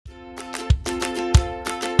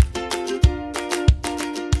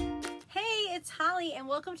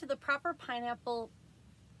welcome to the Proper Pineapple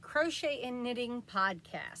Crochet and Knitting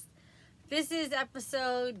Podcast. This is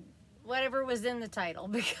episode whatever was in the title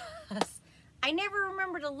because I never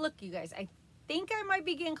remember to look, you guys. I think I might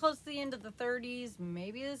be getting close to the end of the 30s.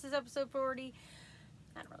 Maybe this is episode 40.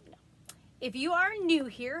 I don't really know. If you are new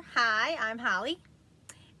here, hi, I'm Holly,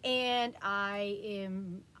 and I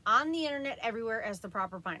am on the internet everywhere as the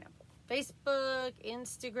Proper Pineapple. Facebook,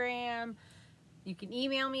 Instagram. You can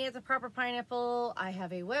email me at The Proper Pineapple. I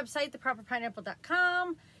have a website,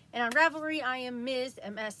 theproperpineapple.com. And on Ravelry, I am Ms.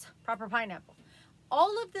 MS Proper Pineapple.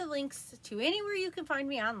 All of the links to anywhere you can find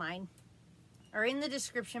me online are in the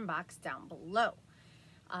description box down below.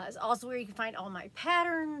 It's also where you can find all my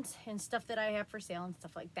patterns and stuff that I have for sale and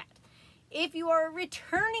stuff like that. If you are a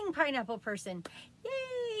returning pineapple person,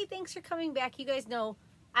 yay! Thanks for coming back. You guys know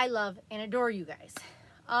I love and adore you guys.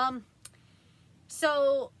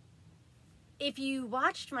 So if you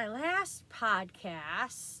watched my last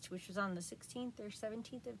podcast, which was on the 16th or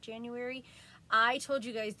 17th of January, I told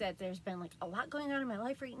you guys that there's been like a lot going on in my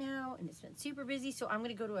life right now, and it's been super busy. So I'm going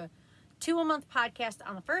to go to a 2-a-month podcast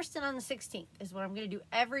on the 1st and on the 16th is what I'm going to do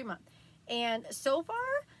every month. And so far,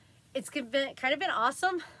 it's kind of been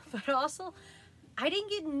awesome, but also I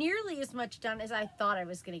didn't get nearly as much done as I thought I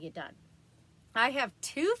was going to get done. I have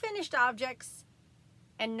 2 finished objects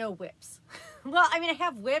and no whips. Well, I mean, I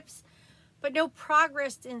have whips, but no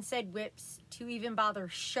progress in said whips to even bother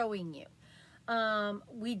showing you.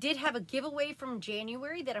 We did have a giveaway from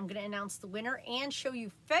January that I'm going to announce the winner and show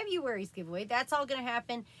you February's giveaway. That's all going to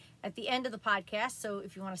happen at the end of the podcast. So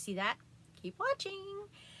if you want to see that, keep watching.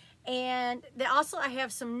 And then also I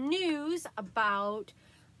have some news about,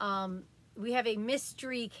 we have a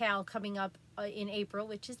mystery cal coming up in April,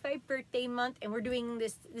 which is my birthday month. And we're doing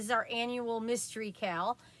this is our annual mystery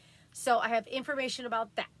cal. So I have information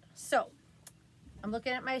about that. So I'm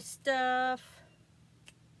looking at my stuff.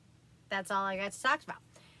 That's all I got to talk about.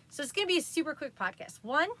 So it's going to be a super quick podcast.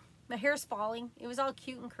 One, my hair's falling. It was all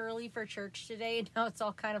cute and curly for church today. And now it's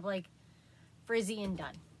all kind of like frizzy and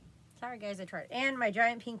done. Sorry, guys, I tried. And my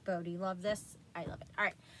giant pink bow. Do you love this? I love it. All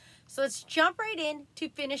right. So let's jump right in to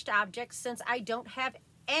finished objects since I don't have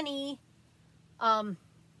any, what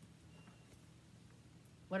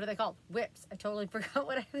are they called? Whips. I totally forgot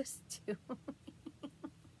what I was doing.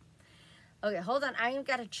 Okay, hold on. I have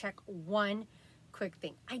got to check one quick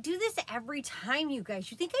thing. I do this every time, you guys.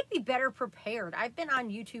 You think I'd be better prepared. I've been on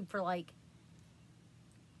YouTube for like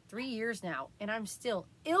 3 years now, and I'm still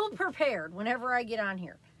ill-prepared whenever I get on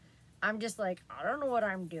here. I'm just like, I don't know what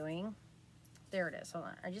I'm doing. There it is. Hold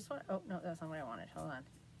on. I just want, oh, no, that's not what I wanted. Hold on.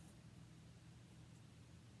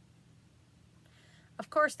 Of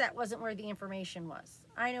course, that wasn't where the information was.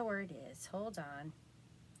 I know where it is. Hold on.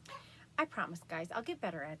 I promise, guys, I'll get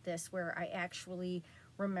better at this where I actually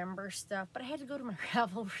remember stuff. But I had to go to my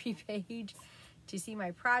Ravelry page to see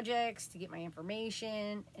my projects, to get my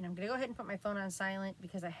information. And I'm going to go ahead and put my phone on silent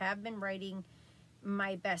because I have been writing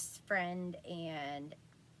my best friend. And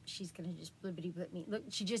she's going to just blibbity-blip me. Look,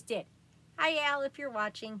 she just did. Hi, Al, if you're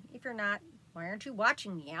watching. If you're not, why aren't you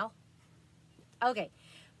watching me, Al? Okay,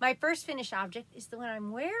 my first finished object is the one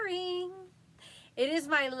I'm wearing. It is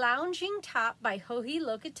my lounging top by Joji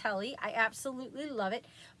Locatelli. I absolutely love it.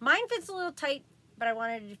 Mine fits a little tight, but I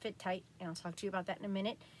wanted it to fit tight, and I'll talk to you about that in a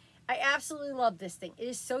minute. I absolutely love this thing. It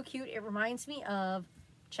is so cute. It reminds me of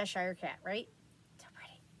Cheshire Cat, right? So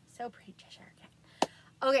pretty. So pretty, Cheshire Cat.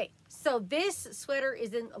 Okay, so this sweater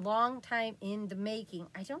is a long time in the making.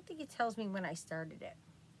 I don't think it tells me when I started it.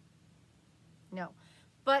 No.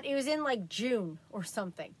 But it was in like June or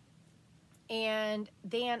something. And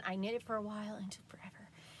then I knit it for a while and it took forever.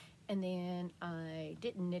 And then I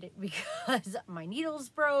didn't knit it because my needles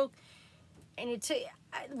broke. And it took,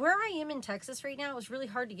 where I am in Texas right now, it was really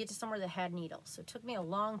hard to get to somewhere that had needles. So it took me a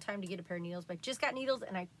long time to get a pair of needles. But I just got needles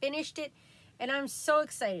and I finished it. And I'm so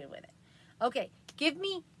excited with it. Okay, give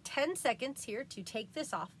me 10 seconds here to take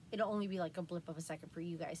this off. It'll only be like a blip of a second for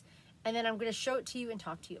you guys. And then I'm going to show it to you and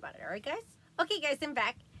talk to you about it. All right, guys? Okay, guys, I'm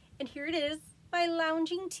back. And here it is. My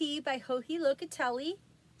lounging tee by Joji Locatelli.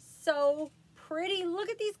 So pretty. Look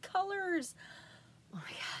at these colors. Oh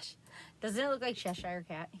my gosh. Doesn't it look like Cheshire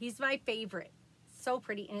Cat? He's my favorite. So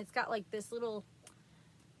pretty. And it's got like this little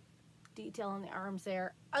detail on the arms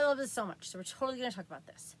there. I love this so much. So we're totally going to talk about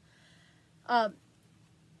this.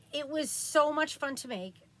 It was so much fun to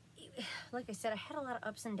make. Like I said, I had a lot of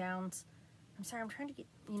ups and downs. I'm sorry. I'm trying to get,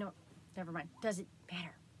 you know, never mind. Doesn't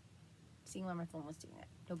matter. Seeing why my phone was doing that.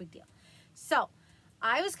 No big deal. So,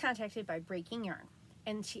 I was contacted by Breaking Yarn,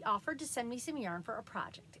 and she offered to send me some yarn for a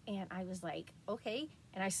project, and I was like, okay,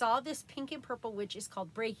 and I saw this pink and purple, which is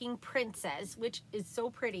called Breaking Princess, which is so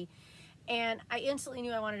pretty, And I instantly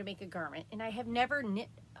knew I wanted to make a garment. And I have never knit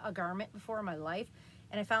a garment before in my life.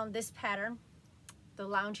 And I found this pattern, the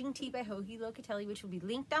Lounging Tee by Hoagie Locatelli, which will be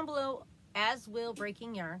linked down below, as will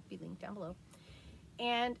Breaking Yarn, be linked down below.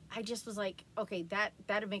 And I just was like, okay,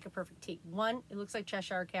 that'd make a perfect tee. One, it looks like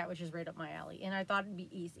Cheshire Cat, which is right up my alley. And I thought it'd be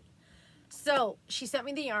easy. So she sent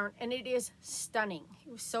me the yarn, and it is stunning.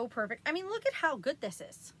 It was so perfect. I mean, look at how good this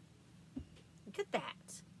is. Look at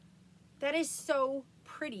that. That is so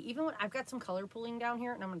pretty. Even when I've got some color pooling down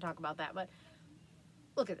here, and I'm going to talk about that, but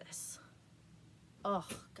look at this. Oh,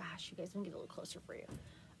 gosh, you guys, let me get a little closer for you.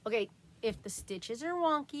 Okay, if the stitches are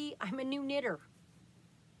wonky, I'm a new knitter.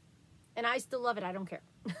 And I still love it. I don't care.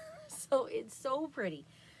 So it's so pretty.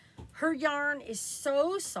 Her yarn is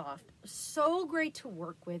so soft, so great to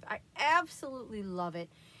work with. I absolutely love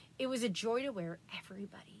it. It was a joy to wear.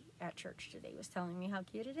 Everybody at church today was telling me how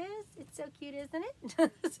cute it is. It's so cute, isn't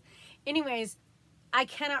it? Anyways, I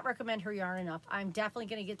cannot recommend her yarn enough. I'm definitely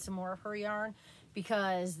going to get some more of her yarn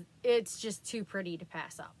because it's just too pretty to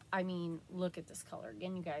pass up. I mean, look at this color.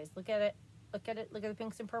 Again, you guys, look at it. Look at it. Look at the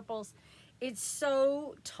pinks and purples. It's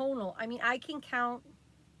so tonal. I mean, I can count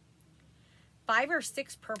 5 or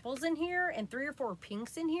 6 purples in here and 3 or 4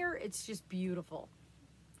 pinks in here. It's just beautiful.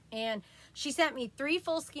 And she sent me 3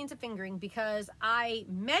 full skeins of fingering because I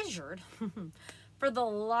measured for the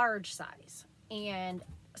large size. And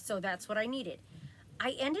so that's what I needed.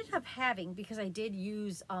 I ended up having, because I did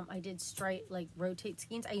use, I did stripe, like rotate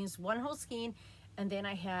skeins. I used 1 whole skein, and then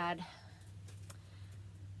I had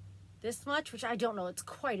this much, which I don't know, it's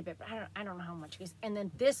quite a bit, but I don't know how much it is. And then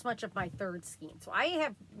this much of my 3rd skein. So I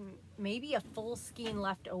have maybe a full skein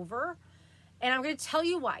left over, and I'm going to tell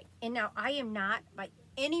you why. And now I am not by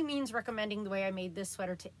any means recommending the way I made this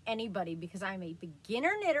sweater to anybody because I'm a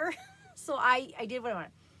beginner knitter. So I did what I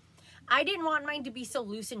wanted. I didn't want mine to be so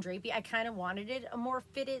loose and drapey. I kind of wanted it a more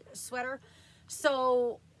fitted sweater.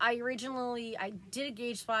 So I did a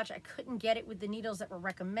gauge swatch. I couldn't get it with the needles that were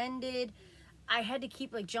recommended. I had to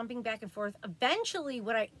keep like jumping back and forth. Eventually,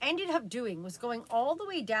 what I ended up doing was going all the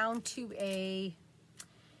way down to a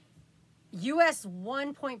US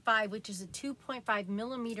 1.5, which is a 2.5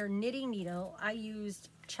 millimeter knitting needle. I used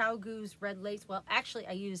Chowgoo's red lace. Well, actually,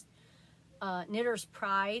 I used Knitter's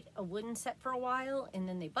Pride, a wooden set for a while, and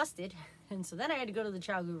then they busted. And so then I had to go to the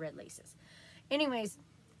Chowgoo red laces. Anyways,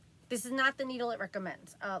 this is not the needle it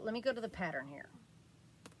recommends. Let me go to the pattern here.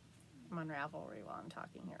 I'm on Ravelry while I'm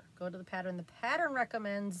talking here. Go to the pattern. The pattern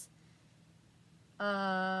recommends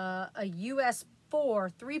a US 4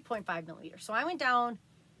 3.5 millimeter. So I went down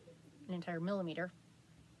an entire millimeter.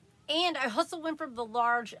 And I also went from the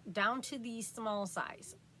large down to the small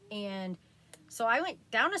size. And so I went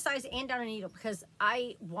down a size and down a needle because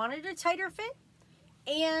I wanted a tighter fit.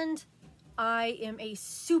 And I am a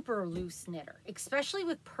super loose knitter, especially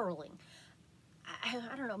with purling.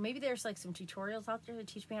 I don't know, maybe there's like some tutorials out there to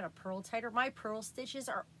teach me how to purl tighter. My purl stitches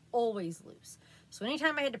are always loose. So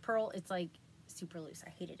anytime I had to purl, it's like super loose. I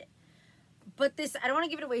hated it. But this, I don't want to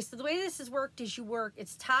give it away. So the way this has worked is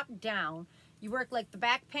it's top down. You work like the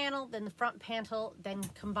back panel, then the front panel, then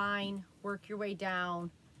combine, work your way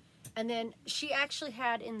down. And then she actually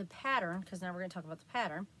had in the pattern, because now we're going to talk about the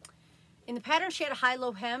pattern. In the pattern, she had a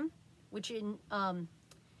high-low hem, which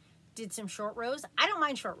did some short rows. I don't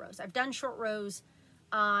mind short rows. I've done short rows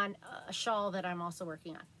on a shawl that I'm also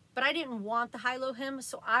working on. But I didn't want the high-low hem,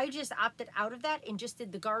 so I just opted out of that and just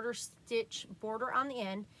did the garter stitch border on the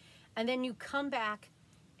end. And then you come back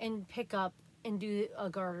and pick up and do a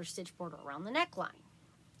garter stitch border around the neckline.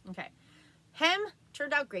 Okay. Hem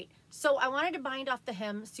turned out great. So I wanted to bind off the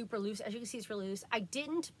hem super loose. As you can see, it's really loose. I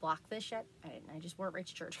didn't block this yet. I didn't. I just wore it right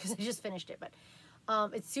to church because I just finished it. But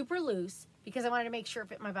it's super loose because I wanted to make sure it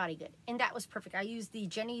fit my body good. And that was perfect. I used the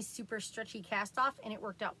Jenny's Super Stretchy Cast Off, and it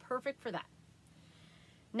worked out perfect for that.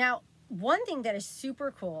 Now, one thing that is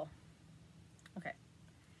super cool, okay,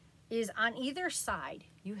 is on either side,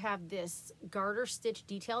 you have this garter stitch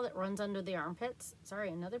detail that runs under the armpits. Sorry,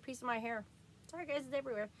 another piece of my hair. Sorry, guys, it's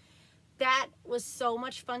everywhere. That was so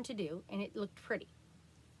much fun to do, and it looked pretty.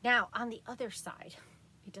 Now, on the other side,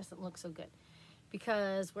 it doesn't look so good.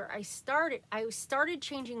 Because where I started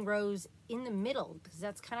changing rows in the middle, because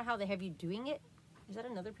that's kind of how they have you doing it. Is that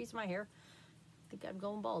another piece of my hair? I think I'm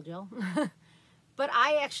going bald, y'all. But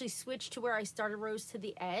I actually switched to where I started rows to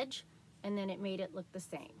the edge, and then it made it look the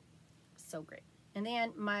same. So great. And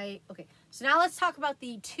then okay, so now let's talk about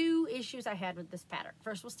the 2 issues I had with this pattern.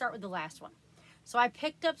 First, we'll start with the last one. So I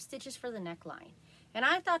picked up stitches for the neckline. And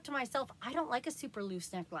I thought to myself, I don't like a super loose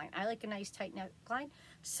neckline. I like a nice tight neckline.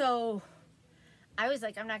 So I was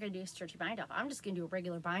like, I'm not going to do a stretchy bind off. I'm just going to do a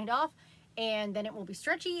regular bind off, and then it will be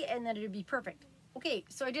stretchy, and then it'll be perfect. okay,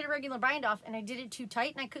 so I did a regular bind off and I did it too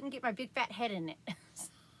tight and I couldn't get my big fat head in it.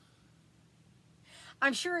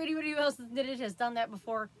 I'm sure anybody else that did it has done that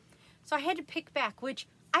before. So I had to pick back, which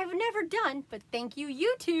I've never done, but thank you,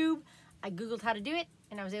 YouTube. I Googled how to do it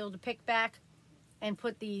and I was able to pick back and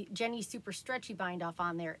put the Jenny Super Stretchy bind off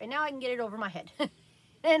on there. And now I can get it over my head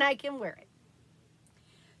and I can wear it.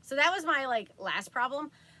 So that was my like last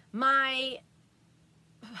problem. My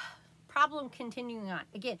problem continuing on.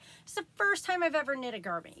 Again, it's the first time I've ever knit a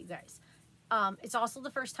garment, you guys. It's also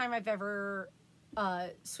the first time I've ever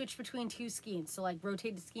switched between two skeins. So like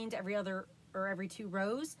rotated skeins every other or every 2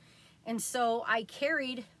 rows. And so I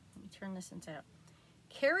carried, let me turn this inside out,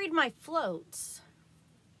 carried my floats.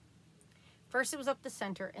 First it was up the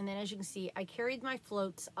center, and then as you can see, I carried my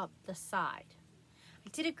floats up the side. I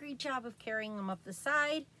did a great job of carrying them up the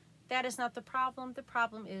side. That is not the problem. The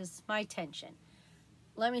problem is my tension.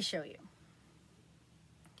 Let me show you.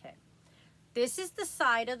 Okay. This is the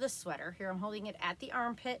side of the sweater. Here I'm holding it at the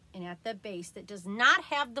armpit and at the base that does not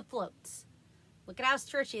have the floats. Look at how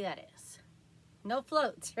stretchy that is. No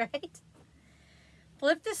floats, right?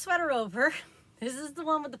 Flip the sweater over. This is the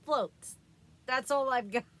one with the floats. That's all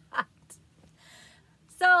I've got.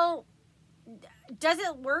 So, does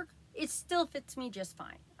it work? It still fits me just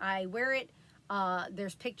fine. I wear it.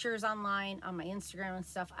 There's pictures online on my Instagram and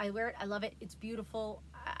stuff. I wear it. I love it. It's beautiful.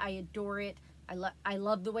 I adore it. I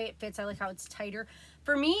love the way it fits. I like how it's tighter.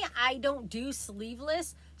 For me, I don't do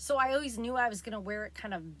sleeveless, so I always knew I was going to wear it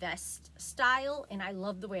kind of vest style, and I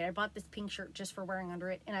love the way I bought this pink shirt just for wearing under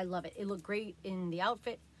it, and I love it. It looked great in the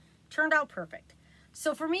outfit. Turned out perfect.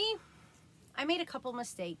 So for me, I made a couple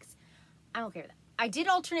mistakes. I'm okay with that. I did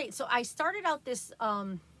alternate. So I started out this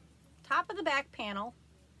top of the back panel,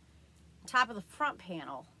 top of the front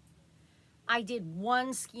panel. I did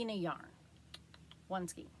 1 skein of yarn. 1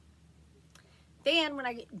 skein. Then when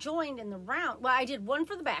I joined in the round, well, I did 1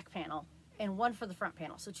 for the back panel and 1 for the front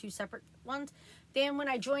panel. So 2 separate ones. Then when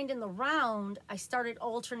I joined in the round, I started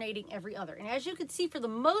alternating every other. And as you can see, for the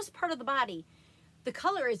most part of the body, the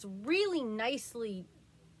color is really nicely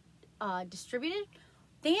distributed.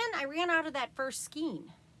 Then I ran out of that first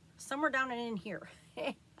skein, somewhere down and in here.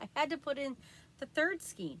 I had to put in the 3rd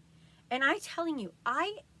skein. And I'm telling you,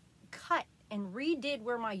 I cut and redid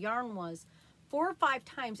where my yarn was 4 or 5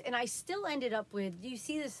 times, and I still ended up with, do you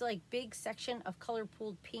see this like big section of color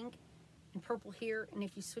pooled pink and purple here? And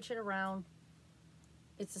if you switch it around,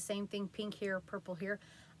 it's the same thing, pink here, purple here.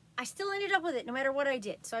 I still ended up with it no matter what I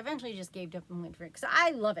did. So I eventually just gave up and went for it because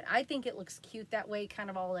I love it. I think it looks cute that way, kind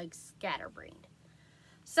of all like scatterbrained.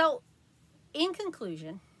 So, in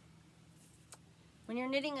conclusion, when you're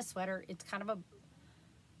knitting a sweater, it's kind of a,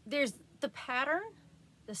 there's the pattern,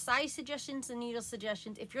 the size suggestions, the needle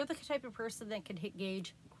suggestions. If you're the type of person that can hit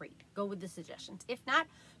gauge, great, go with the suggestions. If not,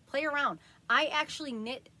 play around. I actually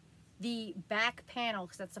knit the back panel,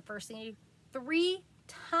 because that's the first thing you do, 3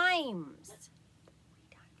 times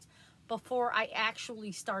before I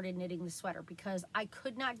actually started knitting the sweater, because I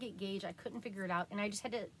could not get gauge, I couldn't figure it out, and I just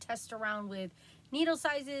had to test around with needle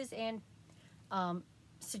sizes and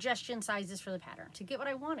suggestion sizes for the pattern to get what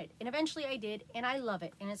I wanted. And eventually I did, and I love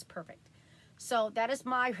it, and it's perfect. So that is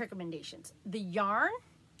my recommendations. The yarn,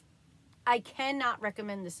 I cannot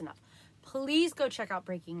recommend this enough. Please go check out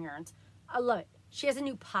Breaking Yarns. I love it. She has a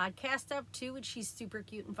new podcast up too, which she's super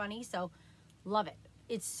cute and funny, so love it.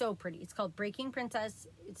 It's so pretty. It's called Breaking Princess.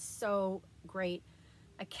 It's so great.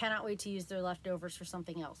 I cannot wait to use their leftovers for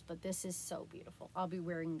something else, but this is so beautiful. I'll be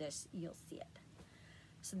wearing this. You'll see it.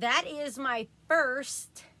 So that is my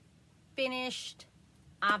first finished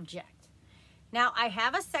object. Now I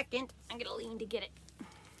have a second. I'm going to lean to get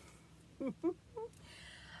it.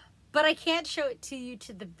 But I can't show it to you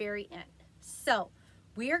to the very end. So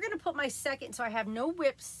we are going to put my second, so I have no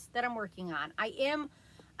whips that I'm working on.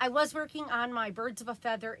 I was working on my Birds of a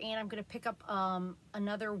Feather, and I'm going to pick up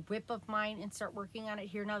another whip of mine and start working on it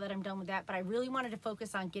here now that I'm done with that. But I really wanted to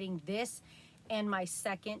focus on getting this and my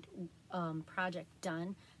second project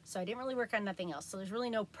done. So I didn't really work on nothing else. So there's really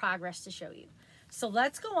no progress to show you. So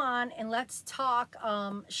let's go on and let's talk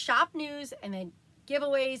shop news and then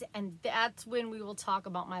giveaways. And that's when we will talk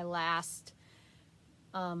about my last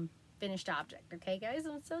finished object. Okay, guys?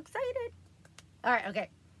 I'm so excited. All right, okay.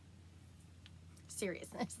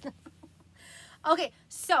 Seriousness. Okay,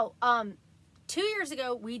 so 2 years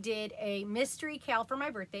ago we did a mystery cal for my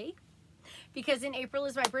birthday, because in April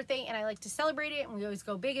is my birthday and I like to celebrate it, and we always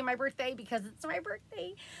go big in my birthday because it's my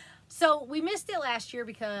birthday. So we missed it last year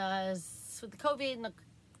because with the COVID and the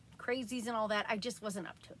crazies and all that, I just wasn't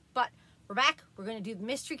up to it. But we're back. We're going to do the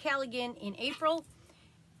mystery cal again in April.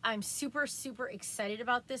 I'm super, super excited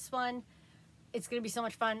about this one. It's going to be so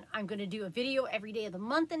much fun. I'm going to do a video every day of the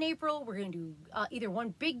month in April. We're going to do either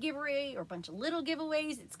one big giveaway or a bunch of little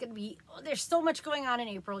giveaways. It's going to be, there's so much going on in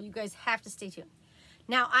April. You guys have to stay tuned.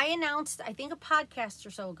 Now, I announced, I think a podcast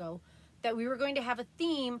or so ago, that we were going to have a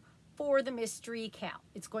theme for the mystery cow.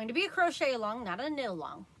 It's going to be a crochet along, not a knit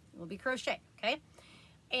along. It will be crochet, okay?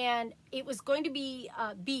 And it was going to be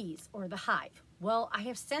bees or the hive. Well, I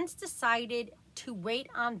have since decided to wait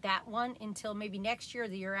on that one until maybe next year or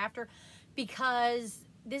the year after, because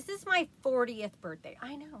this is my 40th birthday.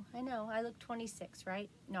 I know. I look 26, right?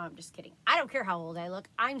 No, I'm just kidding. I don't care how old I look.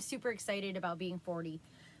 I'm super excited about being 40.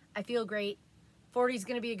 I feel great. 40 is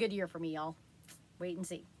going to be a good year for me, y'all. Wait and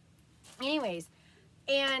see. Anyways,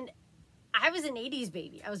 and I was an 80s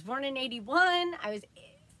baby. I was born in 81.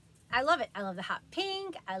 I love it. I love the hot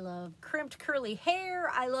pink. I love crimped curly hair.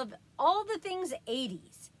 I love all the things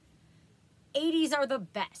 80s. 80s are the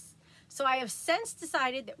best. So I have since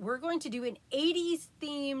decided that we're going to do an 80s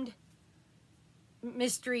themed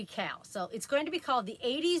mystery cow. So it's going to be called the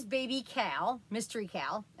 80s baby cow, mystery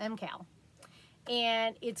cow, M-cow.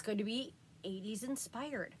 And it's going to be 80s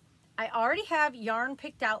inspired. I already have yarn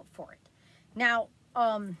picked out for it. Now,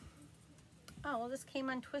 oh, well, this came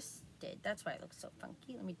untwisted. That's why it looks so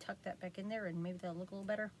funky. Let me tuck that back in there and maybe that'll look a little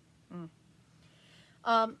better.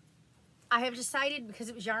 I have decided, because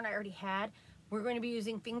it was yarn I already had, we're going to be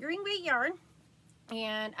using fingering weight yarn.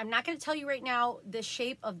 And I'm not going to tell you right now the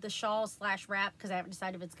shape of the shawl / wrap, because I haven't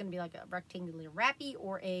decided if it's going to be like a rectangular wrappy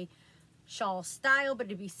or a shawl style, but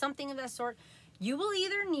it'd be something of that sort. You will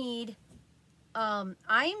either need, I'm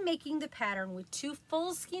making the pattern with 2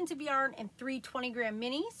 full skeins of yarn and 3 20-gram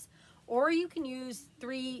minis, or you can use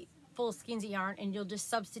 3 full skeins of yarn and you'll just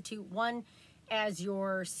substitute one as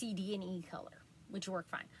your C, D, and E color, which will work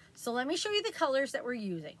fine. So let me show you the colors that we're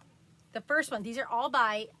using. The first one, these are all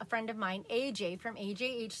by a friend of mine, AJ from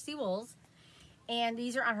AJHC Wools. And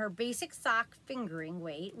these are on her basic sock fingering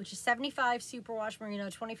weight, which is 75 superwash merino,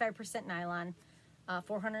 25% nylon,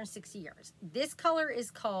 460 yards. This color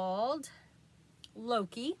is called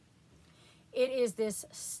Loki. It is this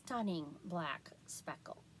stunning black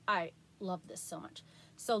speckle. I love this so much.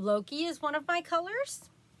 So Loki is one of my colors.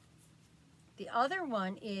 The other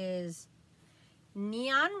one is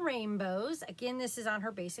Neon Rainbows. Again, this is on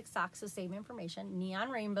her basic socks, so same information. Neon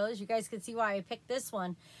Rainbows. You guys can see why I picked this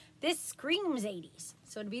one. This screams 80s.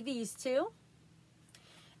 So it'd be these two.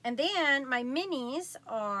 And then my minis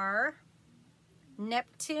are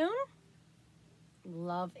Neptune.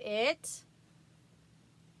 Love it.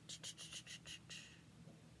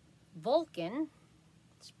 Vulcan.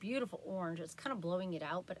 It's beautiful orange. It's kind of blowing it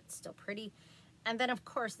out, but it's still pretty. And then, of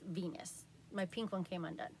course, Venus. My pink one came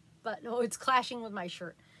undone. But no, it's clashing with my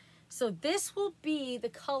shirt. So this will be the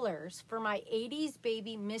colors for my 80s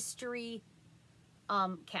baby mystery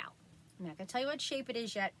cow. I'm not going to tell you what shape it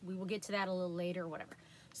is yet. We will get to that a little later or whatever.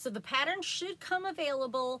 So the pattern should come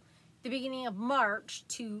available the beginning of March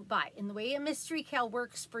to buy. And the way a mystery cow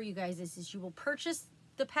works for you guys is you will purchase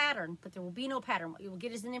the pattern, but there will be no pattern. What you will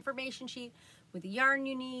get is an information sheet with the yarn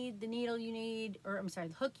you need, the needle you need, or I'm sorry,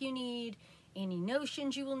 the hook you need, any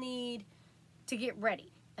notions you will need to get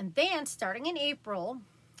ready. And then starting in April,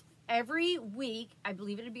 every week, I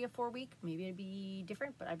believe it'd be a 4-week, maybe it'd be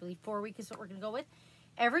different, but I believe 4-week is what we're gonna go with.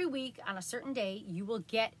 Every week on a certain day, you will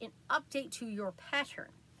get an update to your pattern.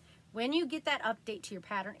 When you get that update to your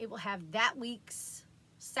pattern, it will have that week's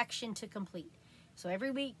section to complete. So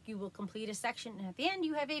every week you will complete a section, and at the end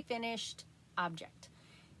you have a finished object.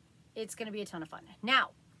 It's gonna be a ton of fun.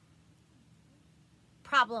 Now,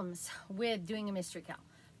 problems with doing a mystery cow.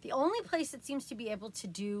 The only place that seems to be able to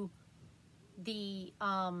do the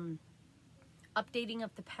updating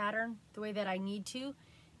of the pattern the way that I need to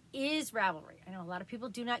is Ravelry. I know a lot of people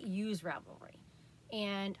do not use Ravelry.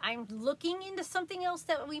 And I'm looking into something else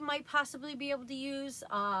that we might possibly be able to use.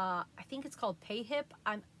 I think it's called PayHip.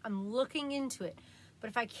 I'm looking into it. But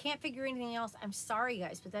if I can't figure anything else, I'm sorry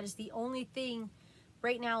guys, but that is the only thing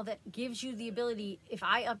right now that gives you the ability, if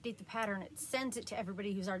I update the pattern, it sends it to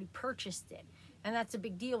everybody who's already purchased it. And that's a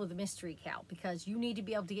big deal with the mystery cow, because you need to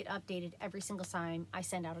be able to get updated every single time I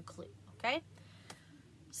send out a clue, okay?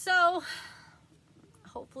 So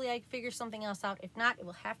hopefully I can figure something else out. If not, it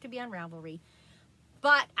will have to be on Ravelry.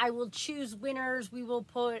 But I will choose winners. We will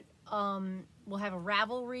put, we'll have a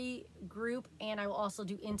Ravelry group, and I will also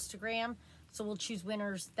do Instagram. So we'll choose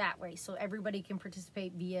winners that way, so everybody can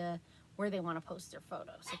participate via where they want to post their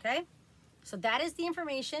photos, okay? So that is the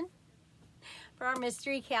information for our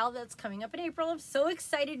mystery cow that's coming up in April. I'm so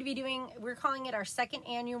excited to be doing, we're calling it our 2nd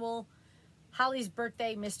annual Holly's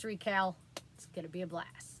birthday mystery cow. It's gonna be a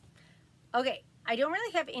blast. Okay, I don't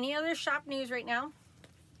really have any other shop news right now.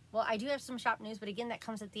 Well, I do have some shop news, but again, that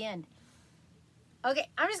comes at the end. Okay,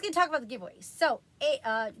 I'm just going to talk about the giveaways. So,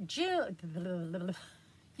 June,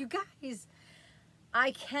 you guys,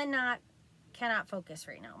 I cannot focus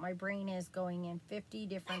right now. My brain is going in 50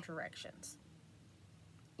 different directions.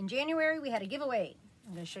 In January, we had a giveaway.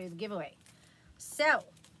 I'm going to show you the giveaway. So,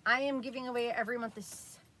 I am giving away every month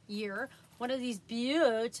this year one of these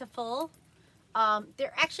beautiful,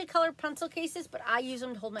 they're actually colored pencil cases, but I use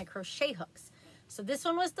them to hold my crochet hooks. So this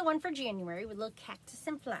one was the one for January with little cactus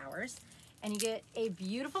and flowers. And you get a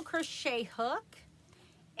beautiful crochet hook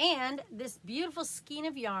and this beautiful skein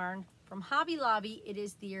of yarn from Hobby Lobby. It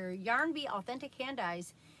is their Yarn Bee Authentic Hand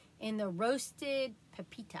Dyes in the roasted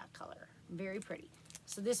pepita color. Very pretty.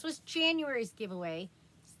 So this was January's giveaway.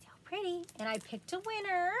 Still pretty. And I picked a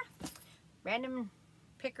winner. Random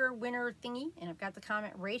picker winner thingy. And I've got the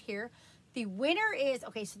comment right here. The winner is,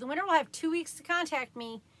 okay, so the winner will have 2 weeks to contact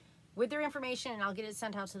me with their information, and I'll get it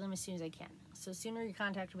sent out to them as soon as I can. So the sooner you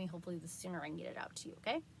contact me, hopefully the sooner I can get it out to you,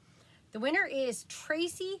 okay? The winner is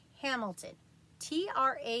Tracy Hamilton. Tracie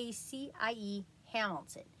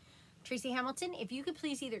Hamilton. Tracy Hamilton, if you could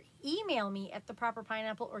please either email me at The Proper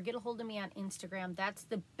Pineapple or get a hold of me on Instagram. That's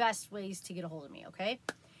the best ways to get a hold of me, okay?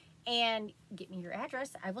 And get me your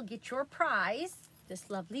address. I will get your prize, this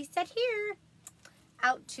lovely set here,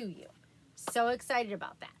 out to you. So excited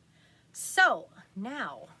about that. So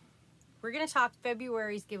now we're going to talk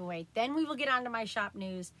February's giveaway. Then we will get on to my shop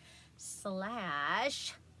news / my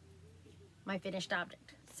finished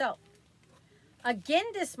object. So again,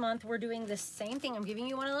 this month we're doing the same thing. I'm giving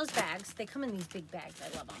you one of those bags. They come in these big bags. I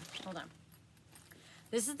love them. Hold on.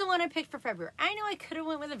 This is the one I picked for February. I know I could have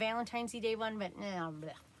went with a Valentine's Day one, but no,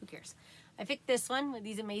 who cares? I picked this one with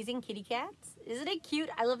these amazing kitty cats. Isn't it cute?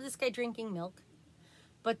 I love this guy drinking milk.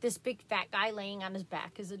 But this big fat guy laying on his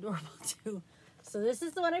back is adorable too. So this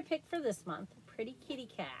is the one I picked for this month. Pretty kitty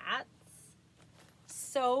cats.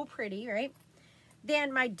 So pretty, right?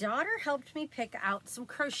 Then my daughter helped me pick out some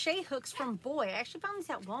crochet hooks from Boy. I actually found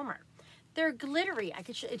these at Walmart. They're glittery.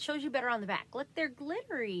 It shows you better on the back. Look, they're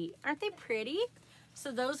glittery. Aren't they pretty?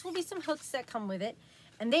 So those will be some hooks that come with it.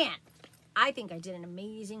 And then I think I did an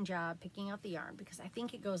amazing job picking out the yarn because I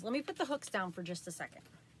think it goes. Let me put the hooks down for just a second.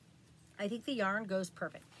 I think the yarn goes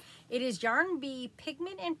perfect. It is Yarn Bee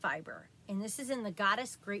Pigment and Fiber, and this is in the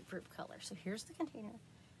Goddess Grapefruit color. So here's the container.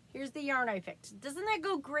 Here's the yarn I picked. Doesn't that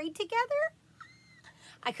go great together?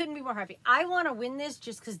 I couldn't be more happy. I want to win this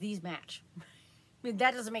just because these match. I mean,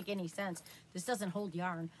 that doesn't make any sense. This doesn't hold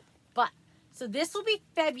yarn. But, so this will be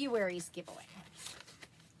February's giveaway.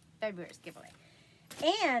 February's giveaway.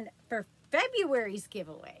 And for February's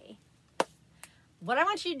giveaway, what I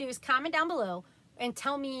want you to do is comment down below and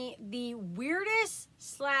tell me the weirdest /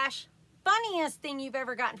 funniest thing you've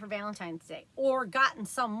ever gotten for Valentine's Day, or gotten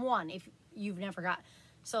someone if you've never got.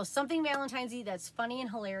 So something Valentine's Day that's funny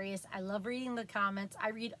and hilarious. I love reading the comments. I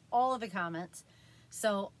read all of the comments.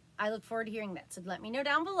 So I look forward to hearing that. So let me know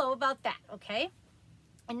down below about that, okay?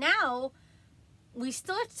 And now we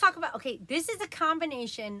still have to talk about, okay, this is a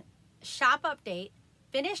combination shop update,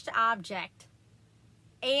 finished object,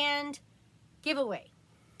 and giveaway.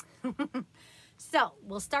 So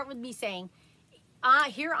we'll start with me saying,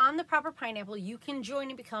 here on The Proper Pineapple, you can join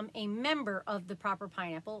and become a member of The Proper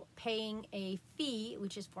Pineapple, paying a fee,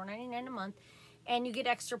 which is $4.99 a month, and you get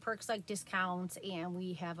extra perks like discounts, and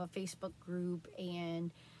we have a Facebook group,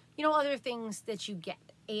 and you know, other things that you get.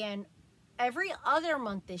 And every other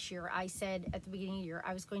month this year, I said at the beginning of the year,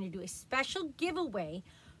 I was going to do a special giveaway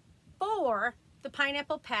for the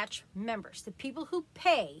Pineapple Patch members, the people who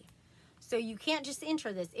pay. So you can't just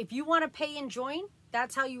enter this. If you want to pay and join,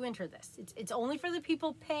 that's how you enter this. It's only for the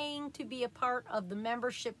people paying to be a part of the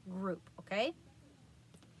membership group, okay?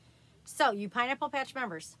 So you Pineapple Patch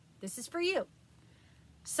members, this is for you.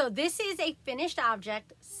 So this is a finished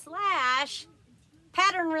object /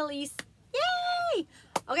 pattern release. Yay!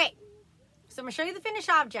 Okay, so I'm going to show you the finished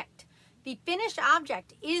object. The finished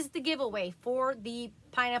object is the giveaway for the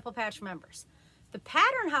Pineapple Patch members. The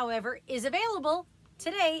pattern, however, is available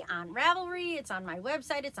today on Ravelry. It's on my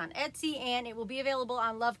website, it's on Etsy, and it will be available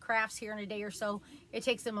on LoveCrafts here in a day or so. It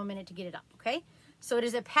takes them a minute to get it up, okay? So it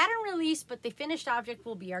is a pattern release, but the finished object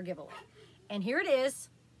will be our giveaway. And here it is.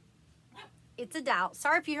 It's a doll.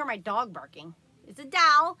 Sorry if you hear my dog barking. It's a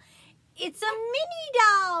doll. It's a mini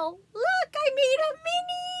doll. Look, I made a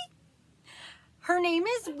mini. Her name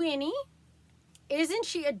is Winnie. Isn't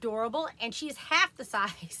she adorable? And she's half the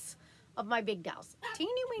size of my big dolls.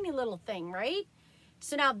 Teeny weeny little thing, right?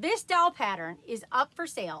 So now this doll pattern is up for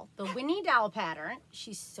sale. The Winnie doll pattern.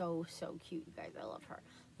 She's so, so cute, you guys. I love her.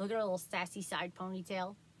 Look at her little sassy side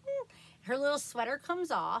ponytail. Her little sweater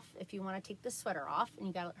comes off if you want to take the sweater off, and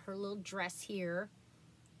you got her little dress here.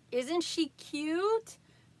 Isn't she cute?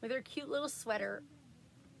 With her cute little sweater.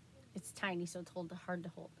 It's tiny, so it's hard to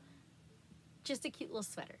hold. Just a cute little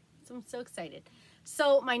sweater. So I'm so excited.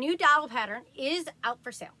 So my new dowel pattern is out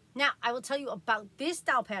for sale. Now, I will tell you about this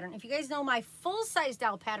dowel pattern. If you guys know, my full-size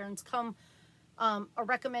dowel patterns come a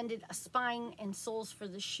recommended spine and soles for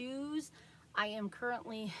the shoes. I am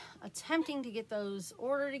currently attempting to get those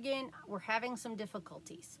ordered again. We're having some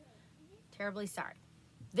difficulties. Terribly sorry.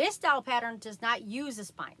 This dowel pattern does not use a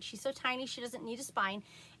spine. She's so tiny, she doesn't need a spine.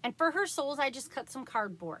 And for her soles, I just cut some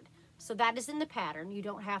cardboard. So that is in the pattern. You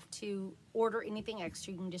don't have to order anything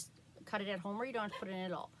extra. You can just cut it at home, or you don't have to put it in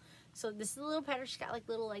at all. So this is a little pattern. She's got like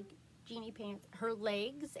little like genie pants. Her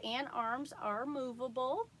legs and arms are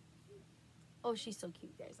movable. Oh, she's so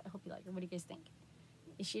cute, guys. I hope you like her. What do you guys think?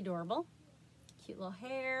 Is she adorable? Cute little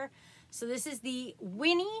hair. So this is the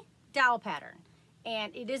Winnie dowel pattern,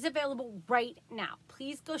 and it is available right now.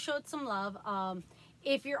 Please go show it some love.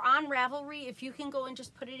 If you're on Ravelry, if you can go and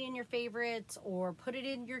just put it in your favorites or put it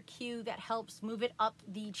in your queue, that helps move it up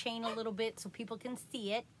the chain a little bit so people can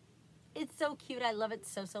see it. It's so cute. I love it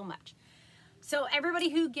so, so much. So everybody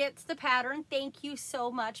who gets the pattern, thank you so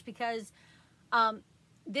much, because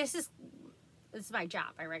this is my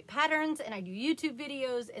job. I write patterns and I do YouTube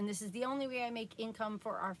videos, and this is the only way I make income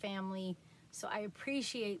for our family. So I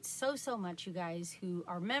appreciate so, so much you guys who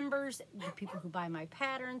are members, the people who buy my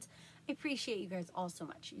patterns. I appreciate you guys all so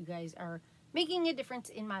much. You guys are making a difference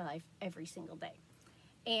in my life every single day.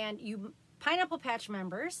 And you Pineapple Patch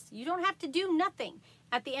members, you don't have to do nothing.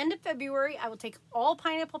 At the end of February, I will take all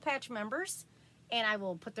Pineapple Patch members and I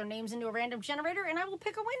will put their names into a random generator and I will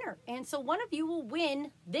pick a winner. And so one of you will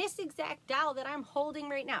win this exact dowel that I'm holding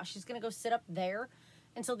right now. She's going to go sit up there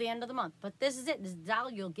until the end of the month. But this is it. This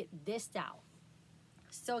dowel, you'll get this dowel.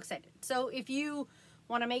 So excited. So if you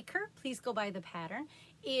want to make her, please go buy the pattern.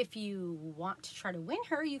 If you want to try to win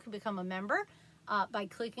her, you can become a member by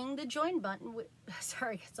clicking the join button.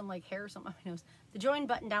 Sorry, I got some like hair or something on my nose. The join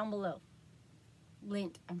button down below.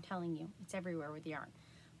 Lint, I'm telling you, it's everywhere with yarn.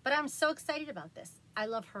 But I'm so excited about this. I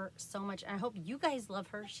love her so much. And I hope you guys love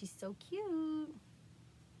her. She's so cute.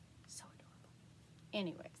 So adorable.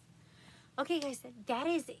 Anyways. Okay, guys, that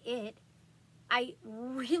is it. I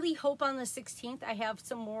really hope on the 16th I have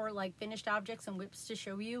some more like finished objects and whips to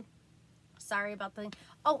show you. Sorry about the...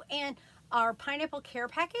 Oh, and our pineapple care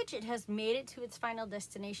package, it has made it to its final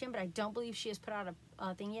destination, but I don't believe she has put out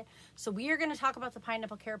a thing yet. So we are going to talk about the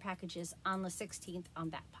pineapple care packages on the 16th on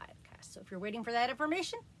that podcast. So if you're waiting for that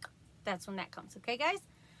information, that's when that comes. Okay, guys?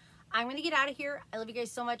 I'm going to get out of here. I love you guys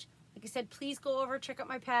so much. Like I said, please go over, check out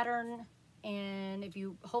my pattern. And if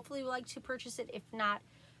you hopefully would like to purchase it, if not,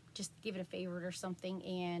 just give it a favorite or something,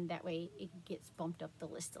 and that way it gets bumped up the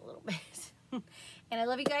list a little bit. And I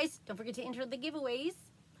love you guys. Don't forget to enter the giveaways.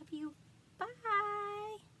 Love you.